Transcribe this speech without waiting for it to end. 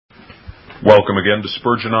Welcome again to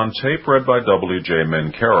Spurgeon on Tape, read by W.J.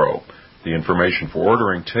 Mencaro. The information for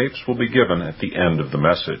ordering tapes will be given at the end of the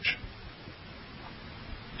message.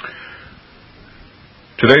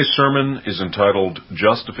 Today's sermon is entitled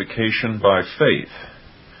Justification by Faith.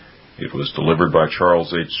 It was delivered by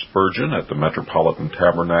Charles H. Spurgeon at the Metropolitan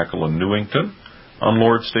Tabernacle in Newington on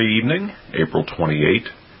Lord's Day evening, April 28,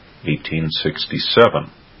 1867.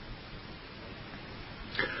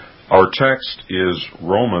 Our text is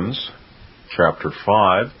Romans chapter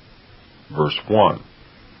 5, verse 1.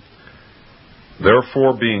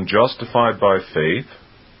 Therefore, being justified by faith,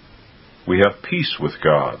 we have peace with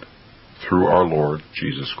God through our Lord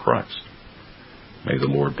Jesus Christ. May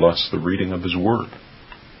the Lord bless the reading of His Word.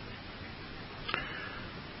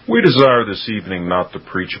 We desire this evening not to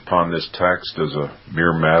preach upon this text as a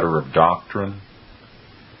mere matter of doctrine.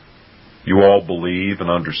 You all believe and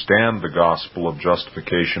understand the gospel of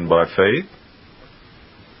justification by faith,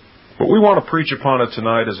 but we want to preach upon it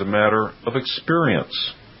tonight as a matter of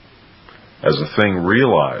experience, as a thing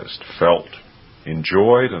realized, felt,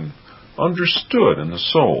 enjoyed, and understood in the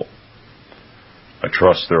soul. I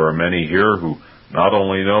trust there are many here who not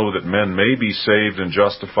only know that men may be saved and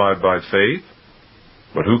justified by faith,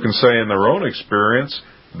 but who can say in their own experience,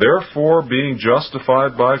 therefore, being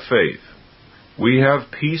justified by faith, we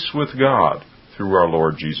have peace with God through our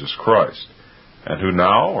Lord Jesus Christ, and who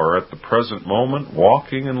now are at the present moment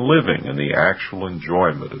walking and living in the actual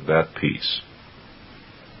enjoyment of that peace.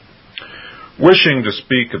 Wishing to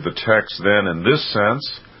speak of the text then in this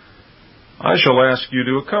sense, I shall ask you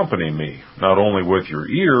to accompany me, not only with your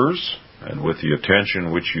ears and with the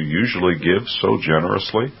attention which you usually give so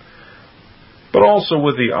generously, but also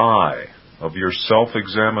with the eye of your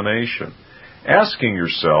self-examination, asking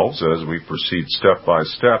yourselves as we proceed step by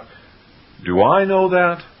step, do I know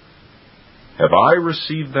that? Have I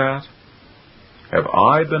received that? Have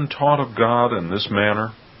I been taught of God in this manner?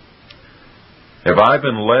 Have I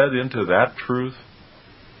been led into that truth?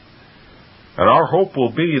 And our hope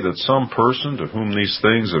will be that some person to whom these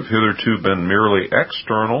things have hitherto been merely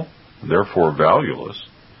external, therefore valueless,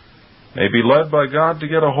 may be led by God to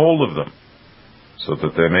get a hold of them, so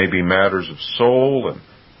that they may be matters of soul and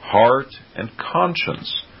heart and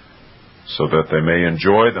conscience, so that they may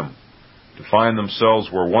enjoy them, to find themselves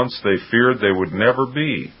where once they feared they would never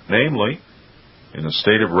be, namely, in a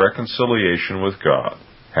state of reconciliation with God,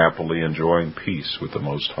 happily enjoying peace with the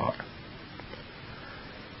Most High.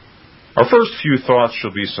 Our first few thoughts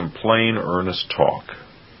shall be some plain, earnest talk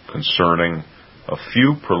concerning a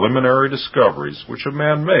few preliminary discoveries which a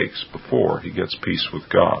man makes before he gets peace with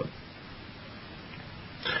God.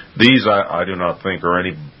 These, I do not think, are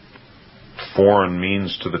any foreign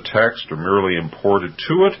means to the text or merely imported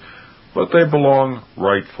to it, but they belong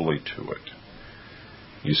rightfully to it.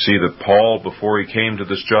 You see that Paul, before he came to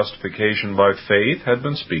this justification by faith, had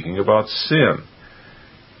been speaking about sin.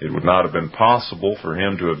 It would not have been possible for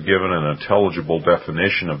him to have given an intelligible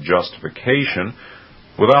definition of justification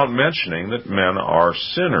without mentioning that men are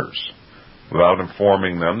sinners, without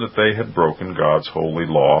informing them that they had broken God's holy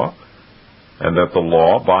law, and that the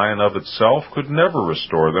law by and of itself could never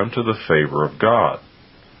restore them to the favor of God.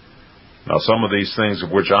 Now, some of these things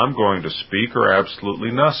of which I'm going to speak are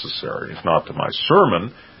absolutely necessary, if not to my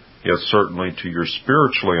sermon, yet certainly to your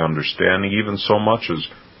spiritually understanding even so much as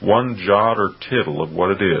one jot or tittle of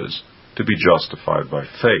what it is to be justified by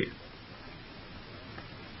faith.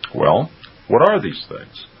 Well, what are these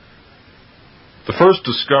things? The first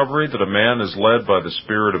discovery that a man is led by the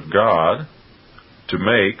Spirit of God to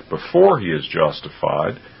make before he is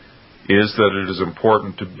justified is that it is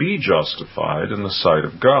important to be justified in the sight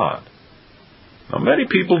of God. Now, many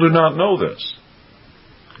people do not know this.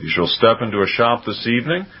 You shall step into a shop this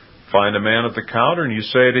evening, find a man at the counter, and you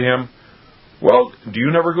say to him, well, do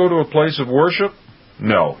you never go to a place of worship?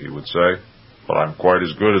 No, he would say, but I'm quite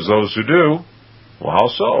as good as those who do. Well, how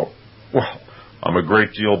so? Well, I'm a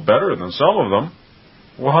great deal better than some of them.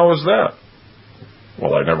 Well, how is that?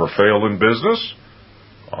 Well, I never fail in business.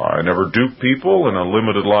 I never dupe people in a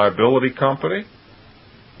limited liability company.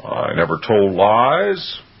 I never told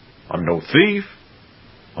lies. I'm no thief.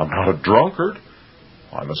 I'm not a drunkard.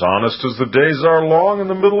 I'm as honest as the days are long in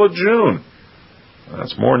the middle of June.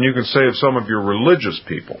 That's more than you can say of some of your religious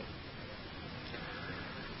people.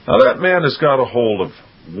 Now, that man has got a hold of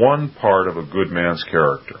one part of a good man's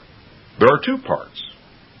character. There are two parts,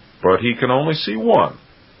 but he can only see one,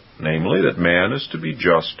 namely that man is to be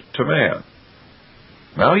just to man.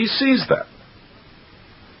 Now, he sees that.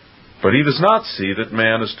 But he does not see that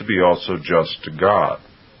man is to be also just to God.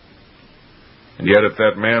 And yet, if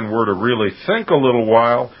that man were to really think a little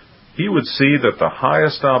while, he would see that the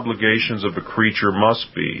highest obligations of a creature must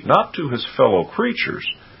be not to his fellow creatures,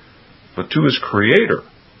 but to his Creator.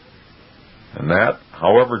 And that,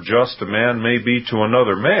 however just a man may be to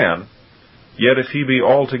another man, yet if he be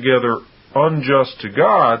altogether unjust to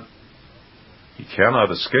God, he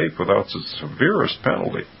cannot escape without the severest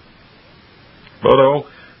penalty. But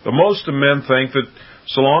the most of men think that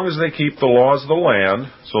so long as they keep the laws of the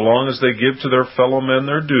land, so long as they give to their fellow men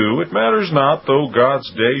their due, it matters not though God's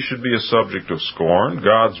day should be a subject of scorn,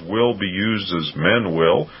 God's will be used as men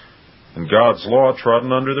will, and God's law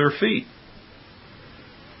trodden under their feet.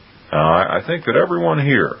 Now, I think that everyone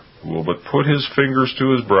here who will but put his fingers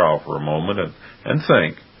to his brow for a moment and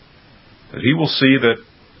think that he will see that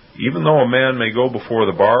even though a man may go before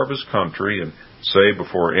the bar of his country and say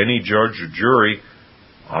before any judge or jury,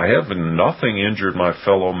 I have in nothing injured my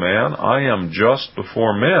fellow man, I am just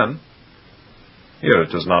before men, yet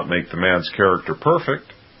it does not make the man's character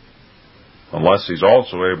perfect, unless he's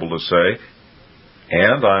also able to say,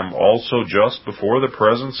 and I am also just before the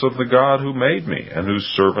presence of the God who made me, and whose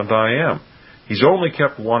servant I am. He's only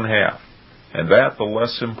kept one half, and that the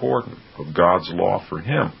less important, of God's law for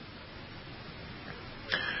him.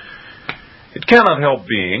 It cannot help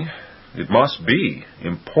being, it must be,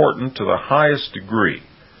 important to the highest degree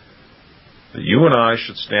that you and I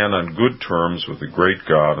should stand on good terms with the great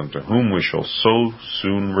God, unto whom we shall so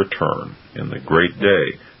soon return in the great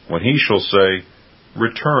day, when he shall say,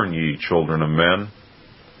 Return, ye children of men.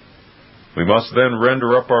 We must then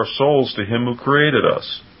render up our souls to him who created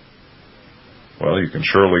us. Well, you can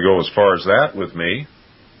surely go as far as that with me,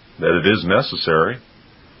 that it is necessary.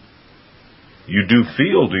 You do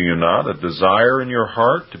feel, do you not, a desire in your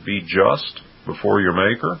heart to be just before your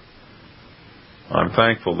Maker? I'm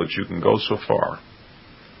thankful that you can go so far.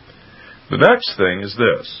 The next thing is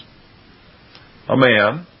this. A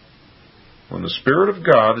man, when the Spirit of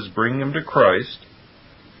God is bringing him to Christ,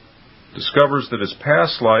 discovers that his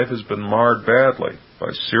past life has been marred badly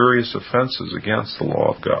by serious offenses against the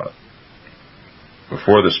law of God.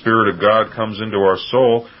 Before the Spirit of God comes into our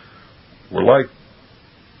soul, we're like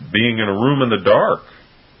being in a room in the dark.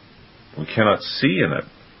 We cannot see in it.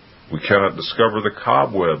 We cannot discover the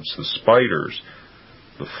cobwebs, the spiders,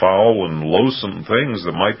 the foul and loathsome things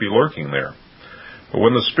that might be lurking there. But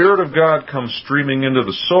when the Spirit of God comes streaming into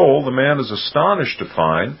the soul, the man is astonished to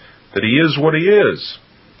find that he is what he is,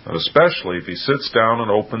 and especially if he sits down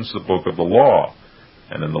and opens the book of the law,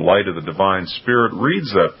 and in the light of the divine Spirit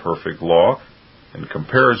reads that perfect law and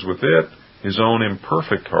compares with it his own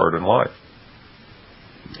imperfect heart and life.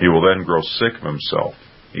 He will then grow sick of himself,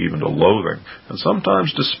 even to loathing, and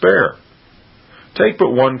sometimes despair. Take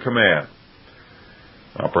but one command.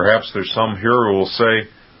 Now, perhaps there's some here who will say,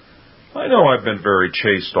 I know I've been very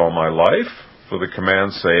chaste all my life, for the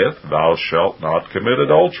command saith, Thou shalt not commit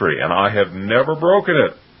adultery, and I have never broken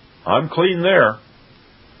it. I'm clean there.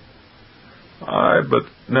 But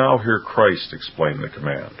now hear Christ explain the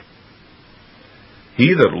command.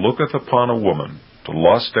 He that looketh upon a woman to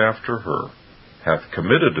lust after her hath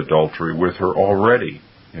committed adultery with her already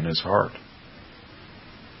in his heart.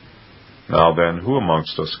 Now then, who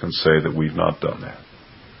amongst us can say that we've not done that?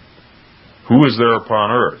 Who is there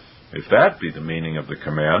upon earth, if that be the meaning of the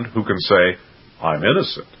command, who can say, I'm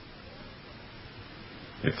innocent?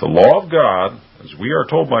 If the law of God, as we are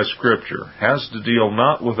told by Scripture, has to deal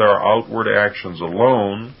not with our outward actions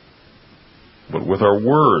alone, but with our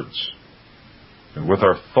words, and with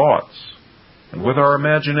our thoughts, and with our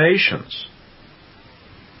imaginations,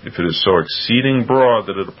 if it is so exceeding broad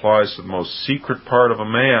that it applies to the most secret part of a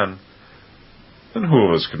man, then who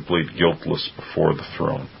of us can plead guiltless before the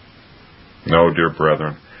throne? No, dear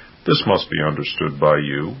brethren, this must be understood by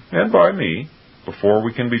you and by me before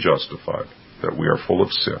we can be justified, that we are full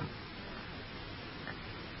of sin.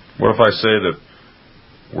 What if I say that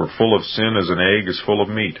we're full of sin as an egg is full of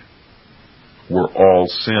meat? We're all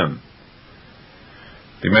sin.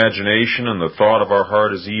 The imagination and the thought of our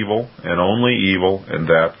heart is evil, and only evil, and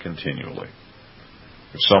that continually.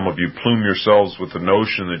 If some of you plume yourselves with the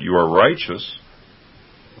notion that you are righteous,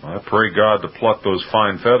 I pray God to pluck those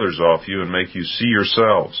fine feathers off you and make you see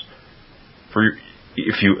yourselves. For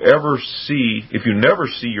if you never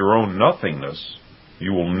see your own nothingness,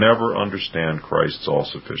 you will never understand Christ's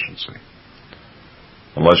all-sufficiency.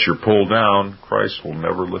 Unless you're pulled down, Christ will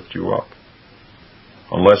never lift you up.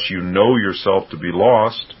 Unless you know yourself to be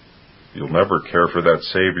lost, you'll never care for that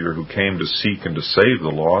Savior who came to seek and to save the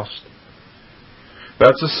lost.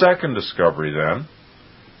 That's a second discovery, then,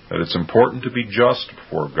 that it's important to be just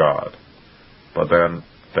before God, but then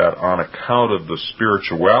that on account of the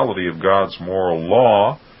spirituality of God's moral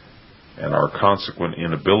law, and our consequent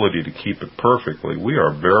inability to keep it perfectly, we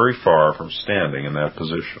are very far from standing in that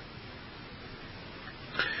position.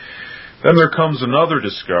 Then there comes another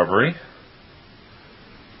discovery,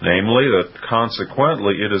 namely that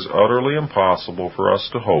consequently it is utterly impossible for us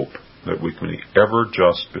to hope that we can be ever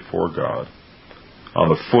just before God on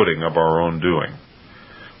the footing of our own doing.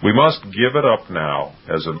 We must give it up now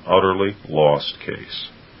as an utterly lost case.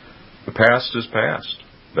 The past is past.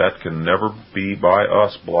 That can never be by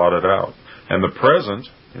us blotted out. And the present,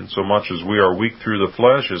 insomuch as we are weak through the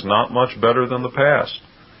flesh, is not much better than the past.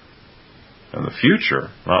 And the future,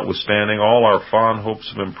 notwithstanding all our fond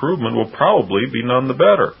hopes of improvement, will probably be none the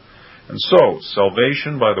better. And so,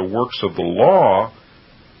 salvation by the works of the law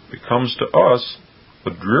becomes to us a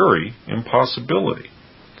dreary impossibility.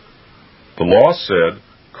 The law said,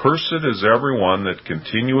 "Cursed is every one that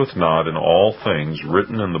continueth not in all things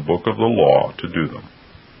written in the book of the law to do them."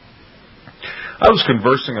 I was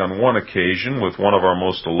conversing on one occasion with one of our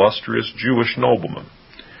most illustrious Jewish noblemen.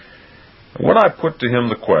 And when I put to him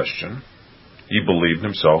the question, he believed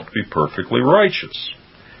himself to be perfectly righteous.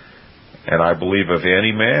 And I believe if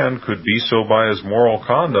any man could be so by his moral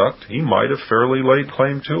conduct, he might have fairly laid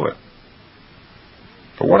claim to it.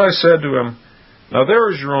 But when I said to him, "Now there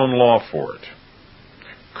is your own law for it.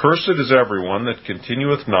 Cursed is everyone that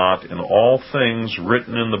continueth not in all things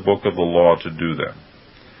written in the book of the law to do them.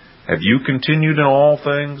 Have you continued in all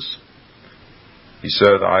things?" He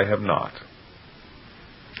said, "I have not."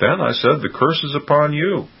 Then I said, "The curse is upon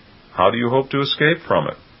you. How do you hope to escape from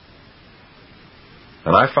it?"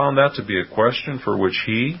 And I found that to be a question for which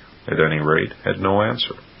he, at any rate, had no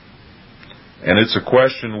answer. And it's a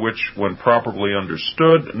question which, when properly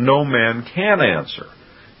understood, no man can answer,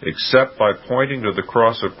 except by pointing to the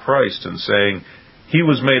cross of Christ and saying, "He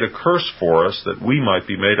was made a curse for us that we might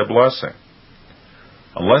be made a blessing."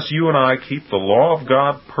 Unless you and I keep the law of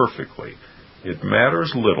God perfectly, it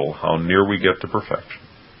matters little how near we get to perfection.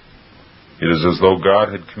 It is as though God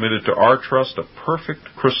had committed to our trust a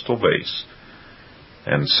perfect crystal vase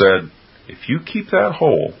and said, "If you keep that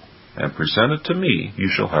whole and present it to me, you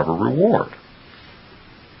shall have a reward."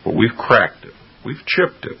 But we've cracked it. We've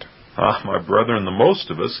chipped it. My brethren, the most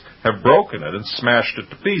of us have broken it and smashed it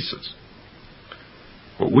to pieces.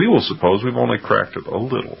 But we will suppose we've only cracked it a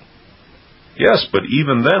little. Yes, but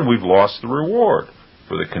even then we've lost the reward,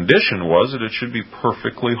 for the condition was that it should be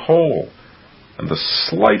perfectly whole, and the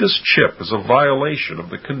slightest chip is a violation of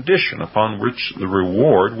the condition upon which the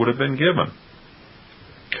reward would have been given.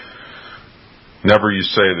 Never you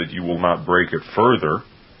say that you will not break it further.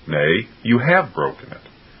 Nay, you have broken it.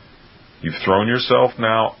 You've thrown yourself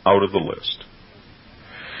now out of the list.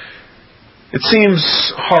 It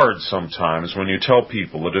seems hard sometimes when you tell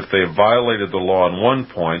people that if they have violated the law on one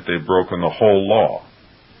point, they've broken the whole law.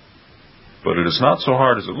 But it is not so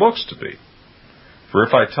hard as it looks to be. For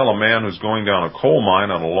if I tell a man who's going down a coal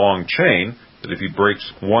mine on a long chain that if he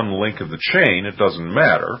breaks one link of the chain, it doesn't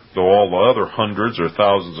matter, though all the other hundreds or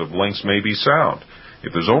thousands of links may be sound.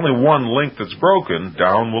 If there's only one link that's broken,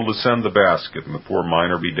 down will descend the basket, and the poor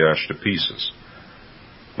miner be dashed to pieces.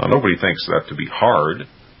 Now, nobody thinks that to be hard.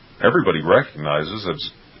 Everybody recognizes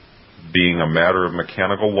it's being a matter of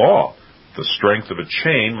mechanical law. The strength of a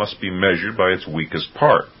chain must be measured by its weakest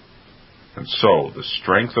part. And so, the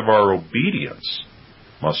strength of our obedience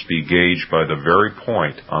must be gauged by the very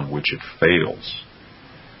point on which it fails.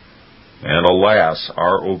 And alas,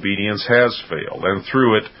 our obedience has failed, and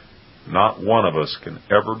through it, not one of us can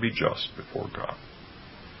ever be just before God.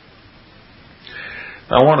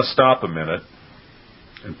 Now, I want to stop a minute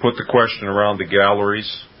and put the question around the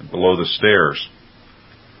galleries and below the stairs.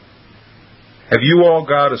 Have you all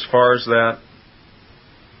got as far as that?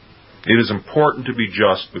 It is important to be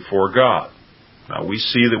just before God. Now, we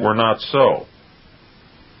see that we're not so.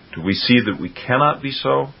 Do we see that we cannot be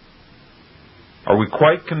so? Are we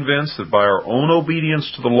quite convinced that by our own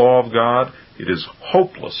obedience to the law of God, it is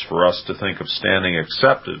hopeless for us to think of standing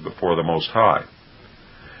accepted before the Most High?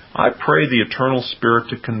 I pray the Eternal Spirit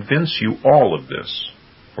to convince you all of this,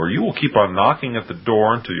 or you will keep on knocking at the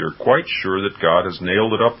door until you're quite sure that God has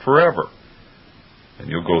nailed it up forever. And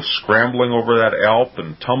you'll go scrambling over that Alp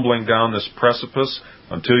and tumbling down this precipice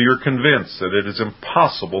until you're convinced that it is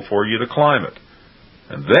impossible for you to climb it.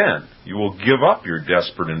 And then you will give up your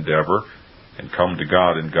desperate endeavor and come to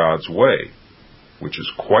God in God's way, which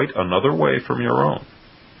is quite another way from your own.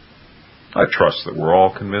 I trust that we're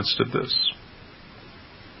all convinced of this.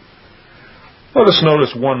 Let us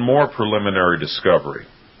notice one more preliminary discovery.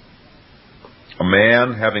 A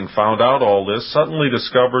man, having found out all this, suddenly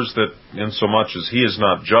discovers that insomuch as he is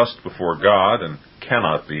not just before God and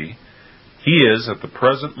cannot be, he is, at the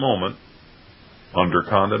present moment, under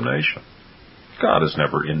condemnation. God is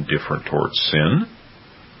never indifferent towards sin.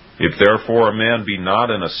 If therefore a man be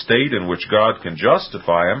not in a state in which God can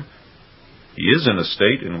justify him, he is in a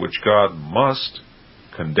state in which God must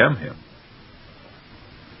condemn him.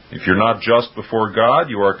 If you're not just before God,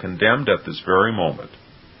 you are condemned at this very moment.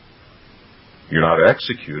 You're not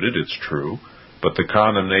executed, it's true, but the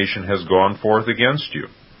condemnation has gone forth against you.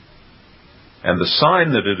 And the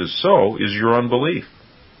sign that it is so is your unbelief.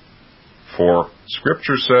 For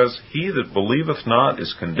Scripture says, "He that believeth not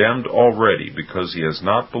is condemned already, because he has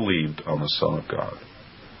not believed on the Son of God."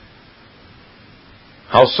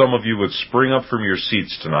 How some of you would spring up from your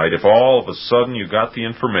seats tonight if all of a sudden you got the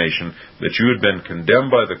information that you had been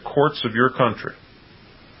condemned by the courts of your country.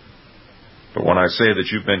 But when I say that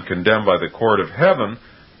you've been condemned by the court of heaven,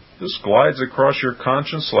 this glides across your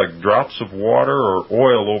conscience like drops of water or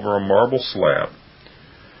oil over a marble slab.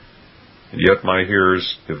 And yet, my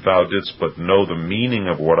hearers, if thou didst but know the meaning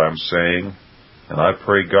of what I'm saying, and I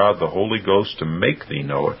pray God the Holy Ghost to make thee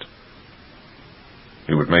know it,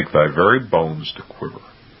 He would make thy very bones to quiver.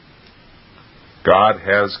 God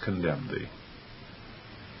has condemned thee.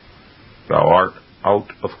 Thou art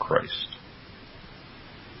out of Christ.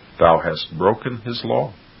 Thou hast broken His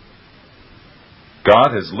law.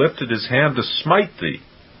 God has lifted His hand to smite thee,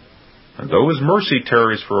 and though His mercy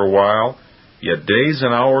tarries for a while, yet days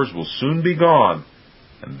and hours will soon be gone,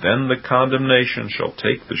 and then the condemnation shall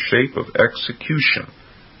take the shape of execution.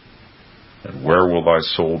 And where will thy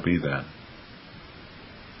soul be then?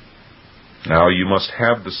 Now you must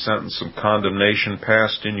have the sentence of condemnation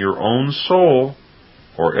passed in your own soul,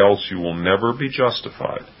 or else you will never be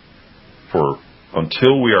justified. For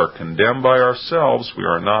until we are condemned by ourselves, we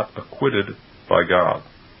are not acquitted by God.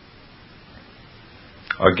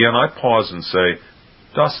 Again, I pause and say,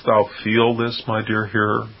 dost thou feel this, my dear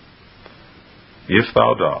hearer? If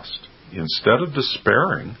thou dost, instead of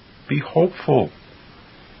despairing, be hopeful.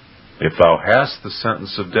 If thou hast the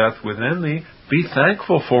sentence of death within thee, be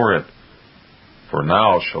thankful for it. For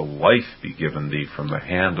now shall life be given thee from the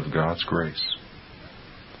hand of God's grace.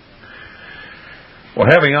 Well,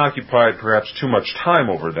 having occupied perhaps too much time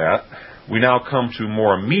over that, we now come to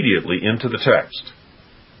more immediately into the text,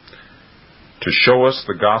 to show us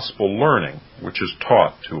the gospel learning which is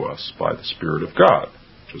taught to us by the Spirit of God,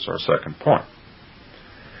 which is our second point.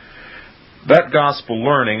 That gospel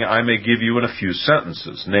learning I may give you in a few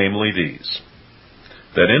sentences, namely these: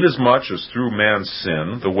 that inasmuch as through man's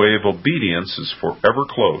sin the way of obedience is forever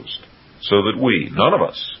closed, so that we, none of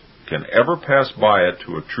us, can ever pass by it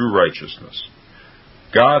to a true righteousness,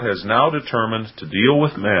 God has now determined to deal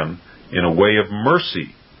with men in a way of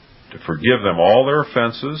mercy, to forgive them all their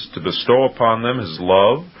offenses, to bestow upon them His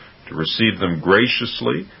love, to receive them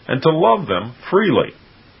graciously, and to love them freely.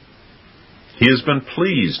 He has been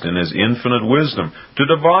pleased in His infinite wisdom to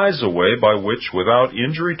devise a way by which, without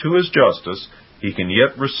injury to His justice, He can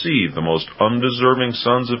yet receive the most undeserving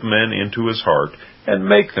sons of men into His heart and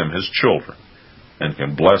make them His children, and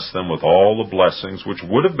can bless them with all the blessings which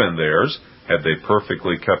would have been theirs had they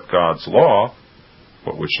perfectly kept God's law,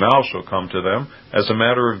 but which now shall come to them as a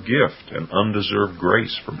matter of gift and undeserved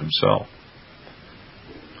grace from Himself.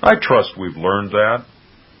 I trust we've learned that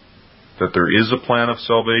there is a plan of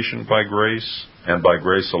salvation by grace and by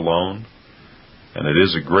grace alone, and it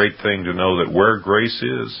is a great thing to know that where grace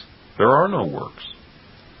is, there are no works.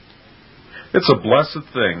 It's a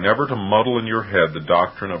blessed thing never to muddle in your head the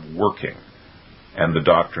doctrine of working and the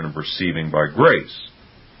doctrine of receiving by grace,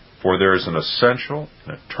 for there is an essential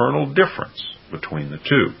and eternal difference between the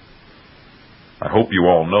two. I hope you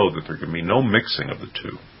all know that there can be no mixing of the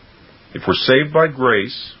two. If we're saved by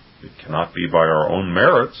grace, it cannot be by our own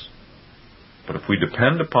merits. But if we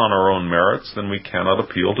depend upon our own merits, then we cannot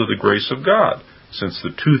appeal to the grace of God, since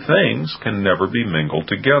the two things can never be mingled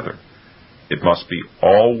together. It must be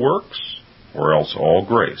all works, or else all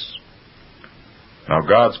grace. Now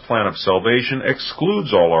God's plan of salvation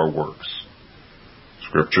excludes all our works.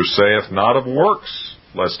 Scripture saith, not of works,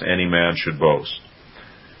 lest any man should boast.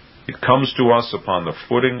 It comes to us upon the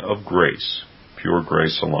footing of grace, pure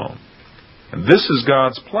grace alone. And this is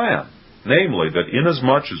God's plan, namely, that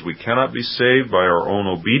inasmuch as we cannot be saved by our own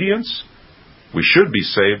obedience, we should be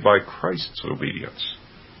saved by Christ's obedience.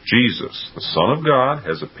 Jesus, the Son of God,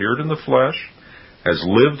 has appeared in the flesh, has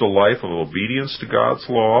lived a life of obedience to God's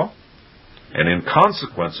law, and in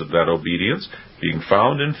consequence of that obedience, being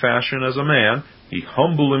found in fashion as a man, He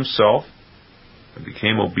humbled Himself and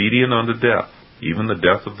became obedient unto death, even the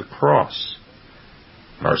death of the cross.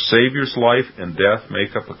 And our Savior's life and death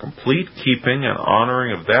make up a complete keeping and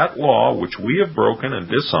honoring of that law which we have broken and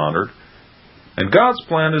dishonored. And God's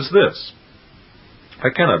plan is this: I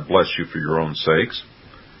cannot bless you for your own sakes,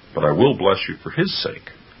 but I will bless you for His sake.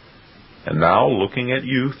 And now, looking at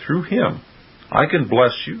you through Him, I can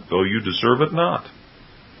bless you, though you deserve it not.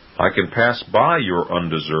 I can pass by your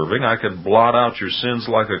undeserving. I can blot out your sins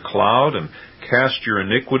like a cloud and cast your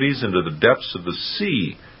iniquities into the depths of the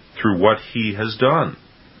sea through what He has done.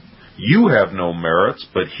 You have no merits,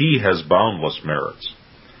 but He has boundless merits.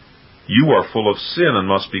 You are full of sin and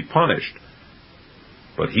must be punished,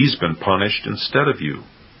 but He's been punished instead of you,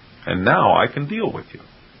 and now I can deal with you.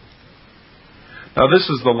 Now this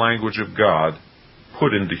is the language of God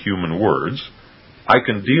put into human words. I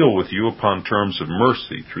can deal with you upon terms of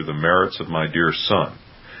mercy through the merits of my dear Son.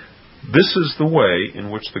 This is the way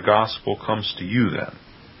in which the gospel comes to you then.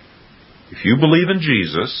 If you believe in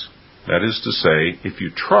Jesus, that is to say, if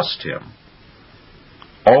you trust Him,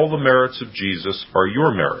 all the merits of Jesus are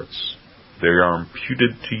your merits. They are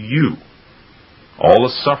imputed to you. All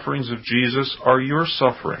the sufferings of Jesus are your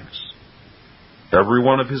sufferings. Every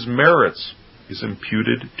one of His merits is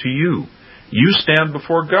imputed to you. You stand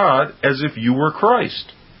before God as if you were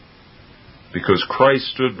Christ, because Christ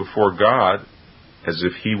stood before God as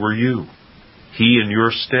if He were you. He in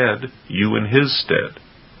your stead, you in His stead.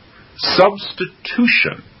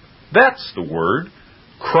 Substitution. That's the word.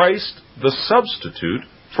 Christ the substitute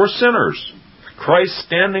for sinners. Christ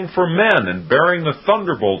standing for men and bearing the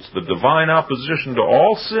thunderbolts, the divine opposition to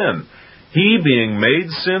all sin. He being made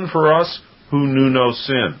sin for us who knew no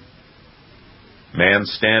sin. Man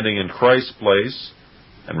standing in Christ's place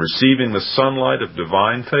and receiving the sunlight of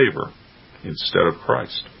divine favor instead of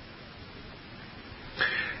Christ.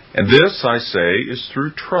 And this, I say, is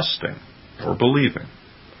through trusting or believing.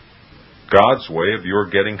 God's way of your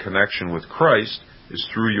getting connection with Christ is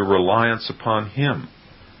through your reliance upon Him.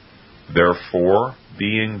 Therefore,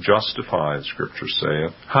 being justified, Scripture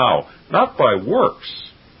saith. How? Not by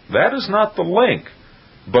works. That is not the link.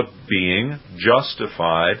 But being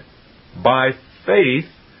justified by faith,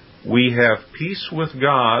 we have peace with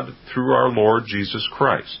God through our Lord Jesus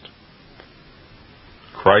Christ.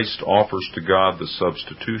 Christ offers to God the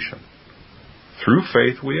substitution. Through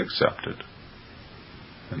faith we accept it.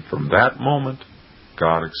 And from that moment,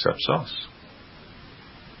 God accepts us.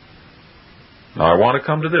 Now I want to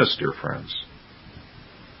come to this, dear friends.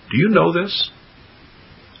 Do you know this?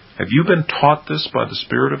 Have you been taught this by the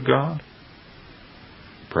Spirit of God?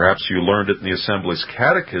 Perhaps you learned it in the Assembly's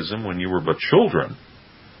catechism when you were but children.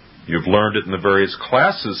 You've learned it in the various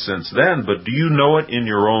classes since then, but do you know it in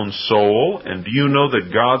your own soul? And do you know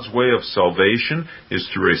that God's way of salvation is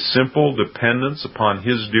through a simple dependence upon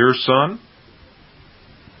His dear Son?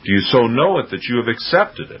 Do you so know it that you have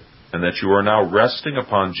accepted it, and that you are now resting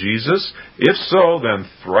upon Jesus? If so, then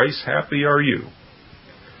thrice happy are you.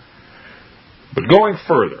 But going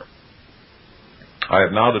further, I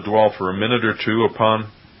have now to dwell for a minute or two upon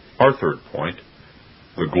our third point,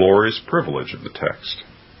 the glorious privilege of the text.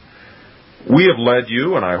 We have led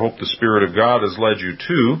you, and I hope the Spirit of God has led you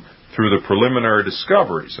too, through the preliminary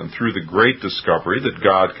discoveries and through the great discovery that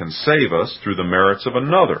God can save us through the merits of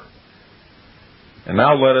another. And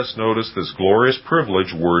now let us notice this glorious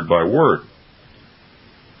privilege word by word.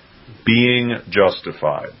 Being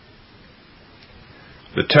justified.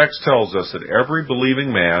 The text tells us that every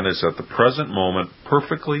believing man is at the present moment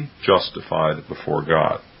perfectly justified before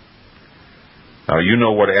God. Now you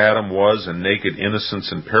know what Adam was in naked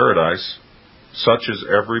innocence in paradise. Such is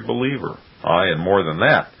every believer. Aye, and more than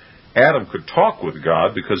that. Adam could talk with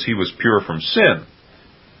God because he was pure from sin.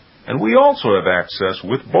 And we also have access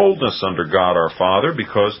with boldness under God our Father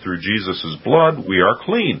because through Jesus' blood we are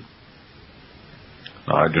clean.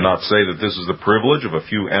 Now, I do not say that this is the privilege of a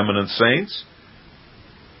few eminent saints,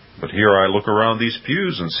 but here I look around these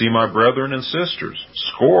pews and see my brethren and sisters,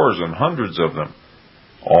 scores and hundreds of them,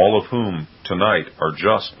 all of whom tonight are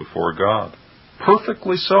just before God.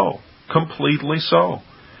 Perfectly so, completely so.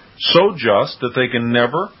 So just that they can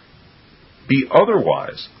never be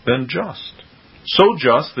otherwise than just. So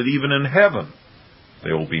just that even in heaven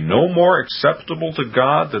they will be no more acceptable to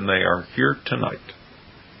God than they are here tonight.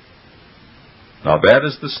 Now that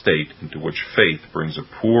is the state into which faith brings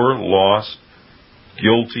a poor, lost,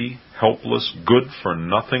 guilty, helpless,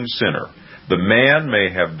 good-for-nothing sinner. The man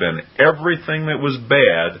may have been everything that was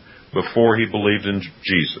bad before he believed in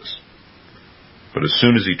Jesus. But as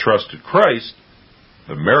soon as he trusted Christ,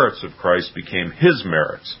 the merits of Christ became his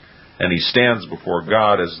merits, and he stands before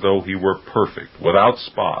God as though he were perfect, without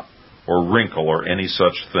spot or wrinkle or any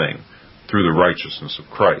such thing, through the righteousness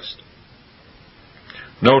of Christ.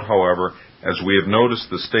 Note, however, as we have noticed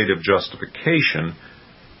the state of justification,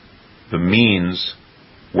 the means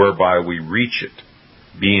whereby we reach it,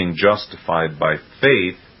 being justified by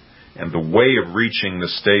faith, And the way of reaching the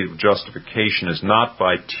state of justification is not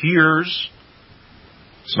by tears,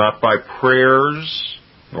 it's not by prayers,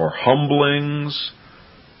 nor humblings,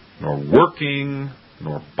 nor working,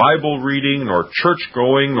 nor Bible reading, nor church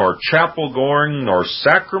going, nor chapel going, nor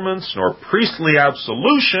sacraments, nor priestly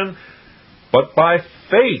absolution, but by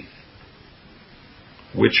faith,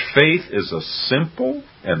 which faith is a simple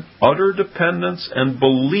and utter dependence and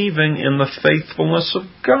believing in the faithfulness of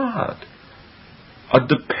God. A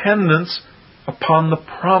dependence upon the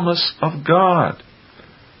promise of God.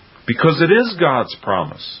 Because it is God's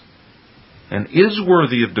promise and is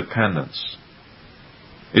worthy of dependence.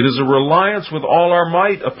 It is a reliance with all our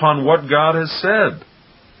might upon what God has said.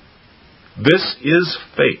 This is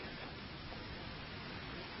faith.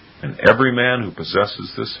 And every man who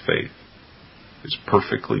possesses this faith is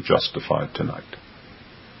perfectly justified tonight.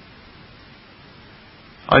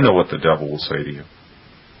 I know what the devil will say to you.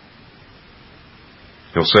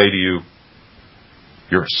 He'll say to you,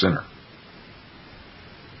 you're a sinner.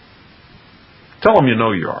 Tell him you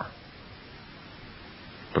know you are.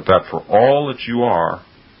 But that for all that you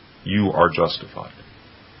are justified.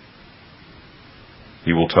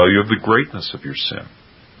 He will tell you of the greatness of your sin.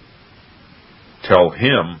 Tell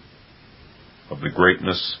him of the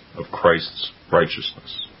greatness of Christ's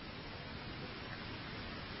righteousness.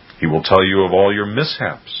 He will tell you of all your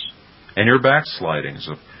mishaps and your backslidings,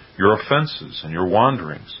 of your offenses and your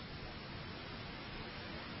wanderings.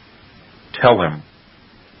 Tell him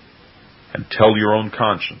and tell your own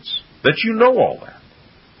conscience that you know all that,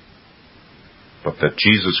 but that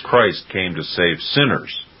Jesus Christ came to save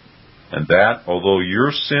sinners, and that, although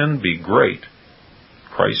your sin be great,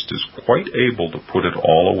 Christ is quite able to put it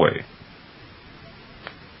all away.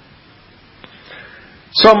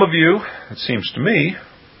 Some of you, it seems to me,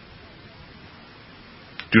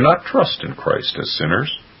 do not trust in Christ as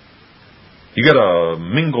sinners. You got a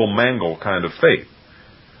mingle-mangle kind of faith.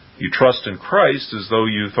 You trust in Christ as though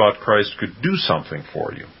you thought Christ could do something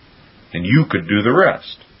for you, and you could do the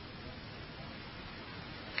rest.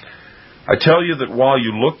 I tell you that while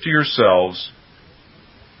you look to yourselves,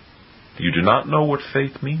 you do not know what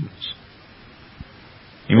faith means.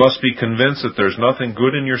 You must be convinced that there's nothing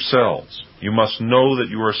good in yourselves. You must know that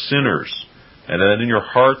you are sinners, and that in your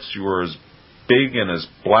hearts you are as big and as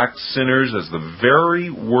black sinners as the very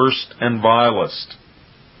worst and vilest.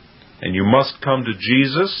 And you must come to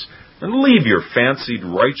Jesus and leave your fancied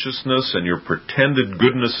righteousness and your pretended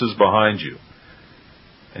goodnesses behind you.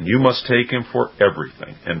 And you must take him for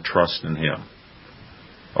everything and trust in him.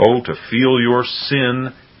 Oh, to feel your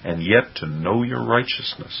sin and yet to know your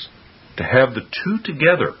righteousness. To have the two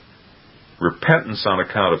together. Repentance on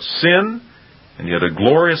account of sin and yet a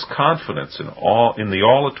glorious confidence in the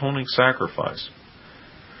all-atoning sacrifice.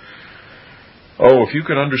 Oh, if you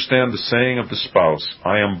could understand the saying of the spouse,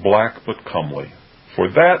 I am black but comely. For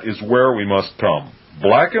that is where we must come.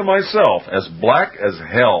 Black in myself, as black as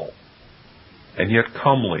hell. And yet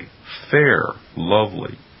comely, fair,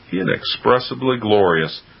 lovely, inexpressibly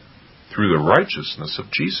glorious through the righteousness of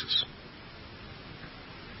Jesus.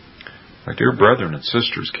 My dear brethren and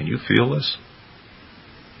sisters, can you feel this?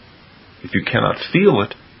 If you cannot feel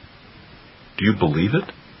it, do you believe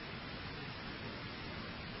it?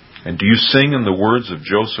 And do you sing in the words of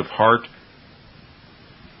Joseph Hart,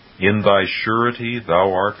 in thy surety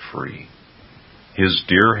thou art free. His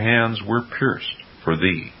dear hands were pierced for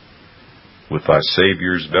thee. With thy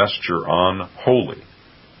Saviour's vesture on, holy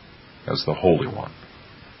as the Holy One.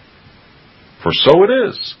 For so it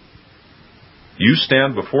is. You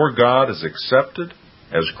stand before God as accepted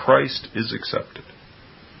as Christ is accepted.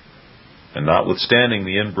 And notwithstanding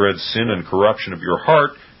the inbred sin and corruption of your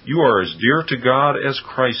heart, you are as dear to God as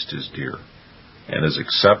Christ is dear, and as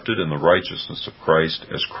accepted in the righteousness of Christ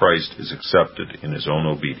as Christ is accepted in his own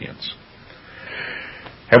obedience.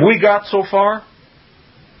 Have we got so far?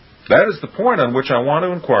 That is the point on which I want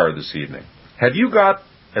to inquire this evening. Have you got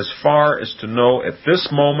as far as to know at this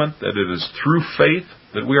moment that it is through faith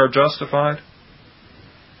that we are justified?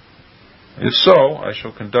 If so, I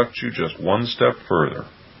shall conduct you just one step further,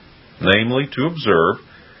 namely to observe,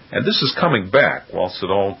 and this is coming back whilst it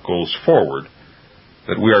all goes forward,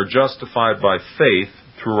 that we are justified by faith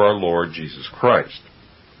through our Lord Jesus Christ.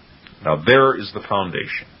 Now there is the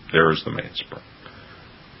foundation. There is the mainspring.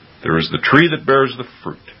 There is the tree that bears the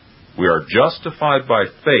fruit. We are justified by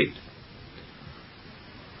faith,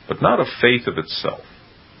 but not a faith of itself.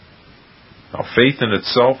 Now faith in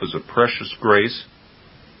itself is a precious grace,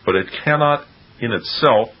 but it cannot in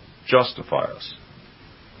itself justify us.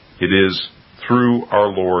 It is through our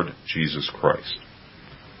Lord Jesus Christ.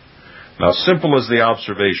 Now, simple as the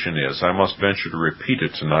observation is, I must venture to repeat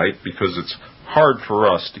it tonight because it's hard for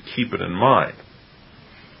us to keep it in mind.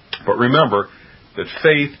 But remember that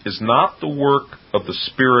faith is not the work of the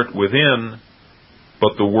Spirit within,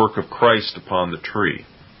 but the work of Christ upon the tree.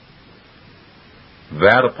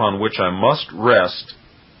 That upon which I must rest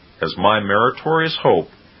as my meritorious hope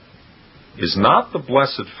is not the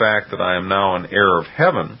blessed fact that I am now an heir of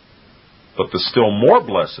heaven, but the still more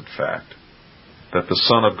blessed fact that the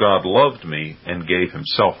Son of God loved me and gave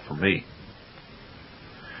himself for me.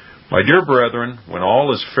 My dear brethren, when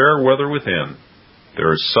all is fair weather within,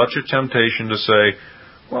 there is such a temptation to say,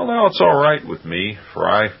 well, now it's all right with me, for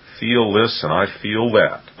I feel this and I feel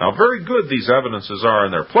that. Now, very good these evidences are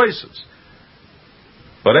in their places,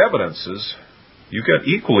 but evidences, you get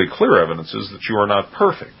equally clear evidences that you are not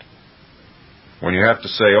perfect. When you have to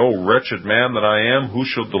say, oh, wretched man that I am, who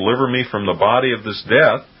shall deliver me from the body of this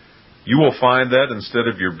death? You will find that instead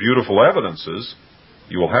of your beautiful evidences,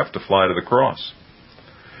 you will have to fly to the cross.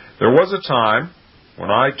 There was a time when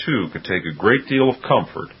I, too, could take a great deal of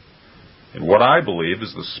comfort in what I believe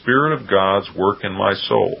is the Spirit of God's work in my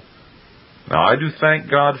soul. Now, I do thank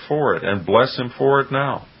God for it and bless Him for it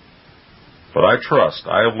now. But I trust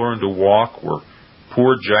I have learned to walk where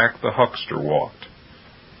poor Jack the huckster walked.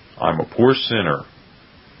 I'm a poor sinner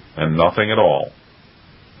and nothing at all.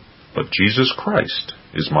 But Jesus Christ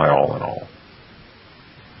is my all in all.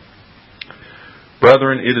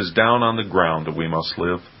 Brethren, it is down on the ground that we must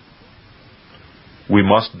live. We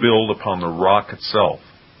must build upon the rock itself.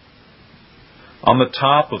 On the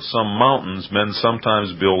top of some mountains, men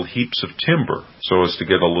sometimes build heaps of timber so as to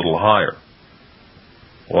get a little higher.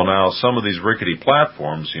 Well, now, some of these rickety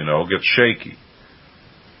platforms, get shaky.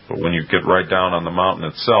 But when you get right down on the mountain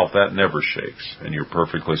itself, that never shakes, and you're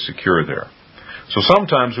perfectly secure there. So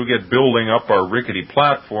sometimes we get building up our rickety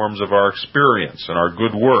platforms of our experience and our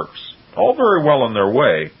good works, all very well in their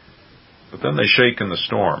way, but then they shake in the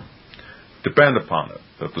storm. Depend upon it,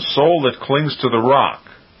 that the soul that clings to the rock,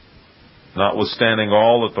 notwithstanding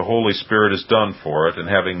all that the Holy Spirit has done for it, and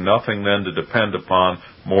having nothing then to depend upon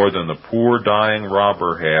more than the poor dying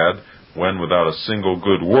robber had, when without a single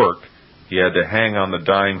good work, he had to hang on the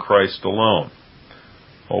dying Christ alone.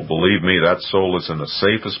 Oh, believe me, that soul is in the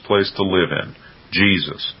safest place to live in,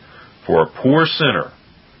 Jesus. For a poor sinner,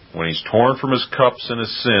 when he's torn from his cups and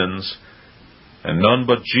his sins, and none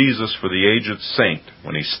but Jesus for the aged saint,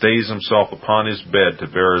 when he stays himself upon his bed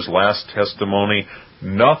to bear his last testimony,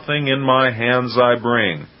 nothing in my hands I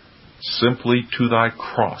bring, simply to thy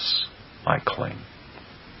cross I cling.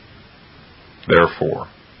 Therefore,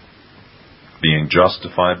 being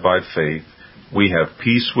justified by faith, we have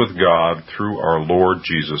peace with God through our Lord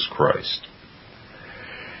Jesus Christ.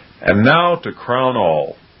 And now, to crown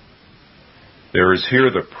all, there is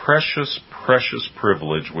here the precious, precious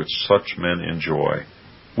privilege which such men enjoy.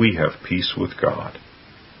 We have peace with God.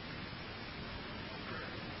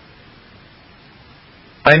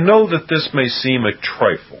 I know that this may seem a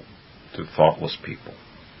trifle to thoughtless people,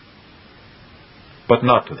 but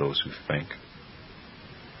not to those who think.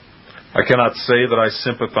 I cannot say that I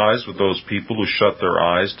sympathize with those people who shut their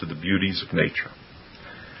eyes to the beauties of nature.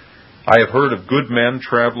 I have heard of good men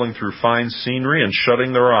traveling through fine scenery and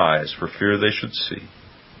shutting their eyes for fear they should see.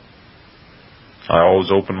 I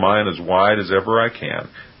always open mine as wide as ever I can,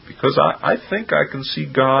 because I think I can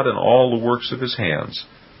see God in all the works of His hands,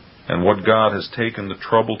 and what God has taken the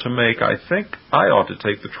trouble to make, I think I ought to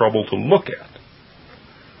take the trouble to look at.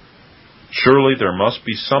 Surely there must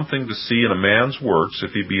be something to see in a man's works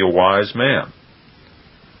if he be a wise man.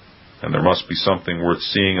 And there must be something worth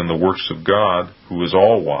seeing in the works of God, who is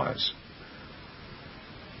all wise.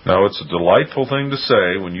 Now, it's a delightful thing to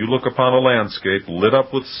say when you look upon a landscape lit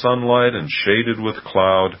up with sunlight and shaded with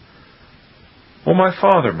cloud, well, my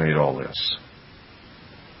Father made all this.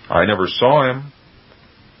 I never saw Him,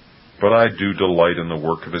 but I do delight in the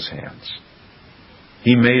work of His hands.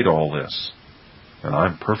 He made all this, and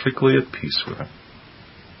I'm perfectly at peace with Him.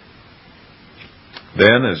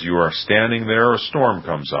 Then, as you are standing there, a storm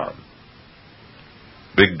comes on.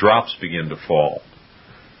 Big drops begin to fall.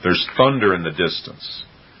 There's thunder in the distance.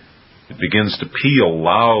 It begins to peal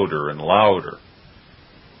louder and louder.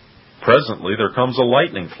 Presently, there comes a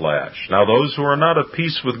lightning flash. Now, those who are not at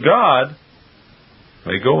peace with God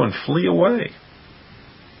may go and flee away.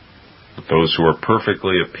 But those who are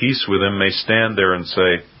perfectly at peace with Him may stand there and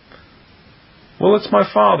say, well, it's my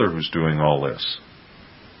Father who's doing all this.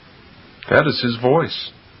 That is His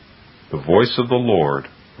voice, the voice of the Lord,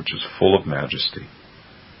 which is full of majesty.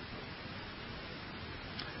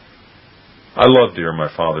 I love to hear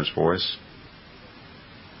my Father's voice.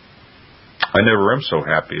 I never am so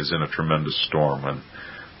happy as in a tremendous storm when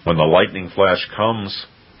When the lightning flash comes,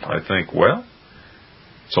 I think, well,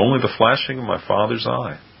 it's only the flashing of my Father's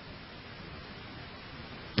eye.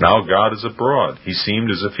 Now God is abroad. He seemed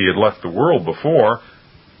as if he had left the world before,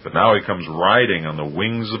 but now he comes riding on the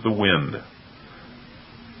wings of the wind.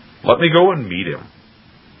 Let me go and meet him.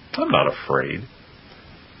 I'm not afraid.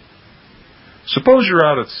 Suppose you're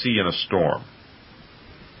out at sea in a storm.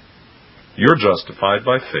 You're justified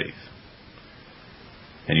by faith.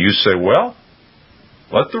 And you say, well,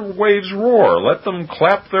 let the waves roar. Let them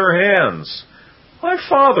clap their hands. My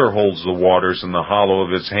Father holds the waters in the hollow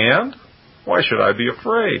of his hand. Why should I be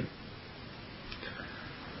afraid?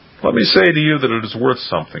 Let me say to you that it is worth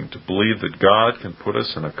something to believe that God can put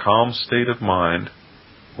us in a calm state of mind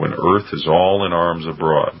when earth is all in arms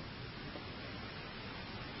abroad.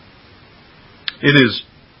 It is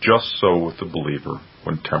just so with the believer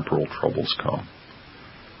when temporal troubles come.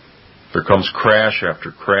 There comes crash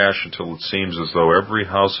after crash until it seems as though every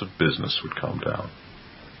house of business would come down.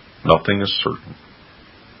 Nothing is certain.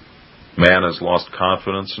 Man has lost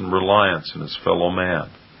confidence and reliance in his fellow man.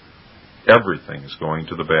 Everything is going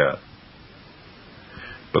to the bad.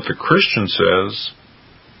 But the Christian says,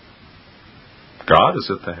 God is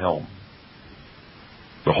at the helm.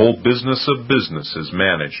 The whole business of business is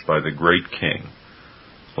managed by the great King.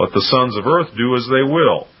 Let the sons of earth do as they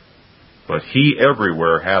will, but he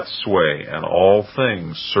everywhere hath sway, and all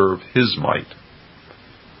things serve his might.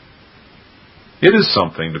 It is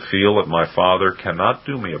something to feel that my Father cannot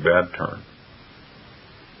do me a bad turn.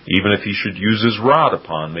 Even if he should use his rod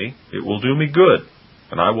upon me, it will do me good,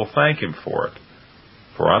 and I will thank him for it,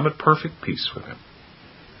 for I'm at perfect peace with him.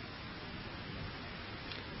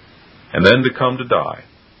 And then to come to die,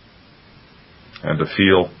 and to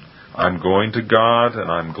feel I'm going to God and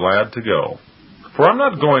I'm glad to go. For I'm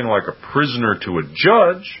not going like a prisoner to a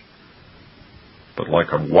judge, but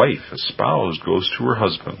like a wife espoused goes to her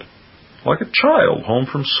husband, like a child home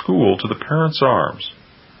from school to the parents' arms.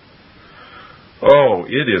 Oh,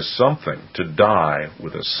 it is something to die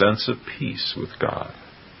with a sense of peace with God.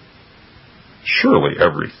 Surely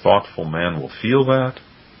every thoughtful man will feel that.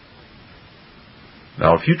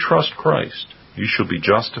 Now, if you trust Christ, you shall be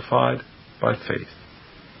justified by faith.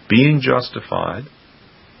 Being justified,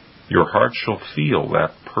 your heart shall feel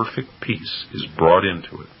that perfect peace is brought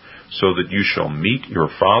into it, so that you shall meet your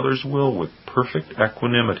Father's will with perfect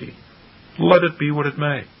equanimity. Let it be what it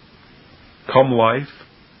may. Come life,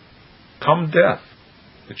 come death,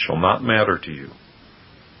 it shall not matter to you,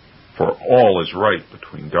 for all is right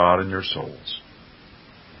between God and your souls.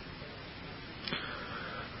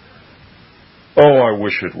 Oh, I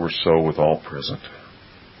wish it were so with all present.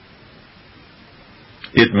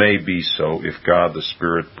 It may be so if God the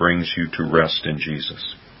Spirit brings you to rest in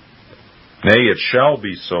Jesus. Nay, it shall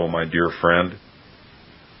be so, my dear friend.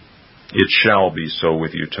 It shall be so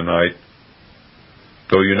with you tonight.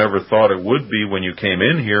 Though you never thought it would be when you came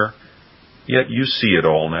in here, yet you see it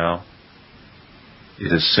all now.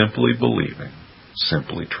 It is simply believing,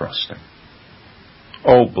 simply trusting.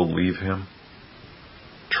 Oh, believe him.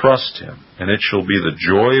 Trust him, and it shall be the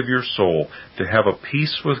joy of your soul to have a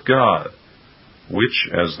peace with God, which,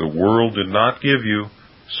 as the world did not give you,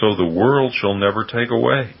 so the world shall never take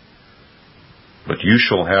away. But you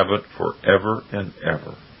shall have it forever and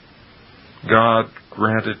ever. God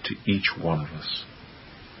grant it to each one of us.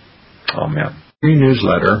 Amen. Free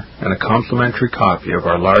newsletter and a complimentary copy of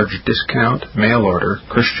our large discount mail-order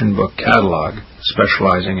Christian book catalog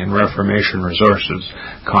specializing in Reformation resources,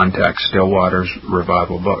 contact Stillwater's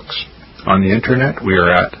Revival Books. On the internet, we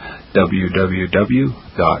are at www.swrb.com.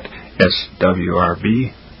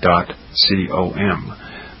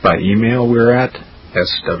 By email, we're at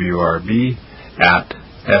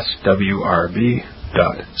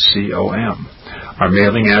swrb@swrb.com. Our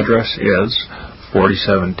mailing address is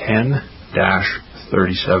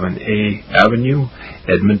 4710-37A Avenue,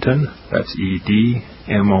 Edmonton, that's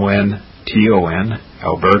Edmonton,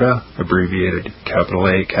 Alberta, abbreviated capital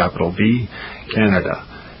A, capital B, Canada,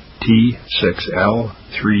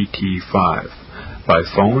 T6L3T5. By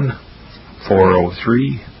phone,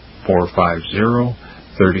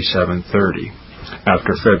 403-450-3730.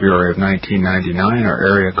 After February of 1999, our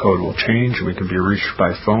area code will change. We can be reached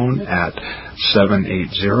by phone at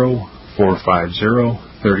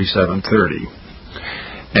 780-450-3730.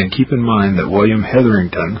 And keep in mind that William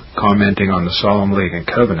Hetherington, commenting on the Solemn League and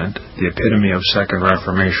Covenant, the epitome of Second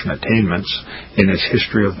Reformation attainments, in his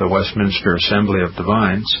History of the Westminster Assembly of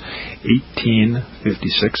Divines,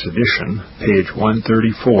 1856 edition, page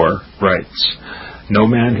 134, writes, No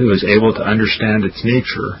man who is able to understand its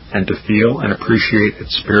nature and to feel and appreciate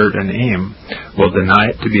its spirit and aim will deny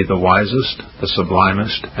it to be the wisest, the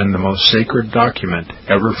sublimest, and the most sacred document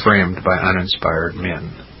ever framed by uninspired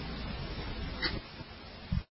men.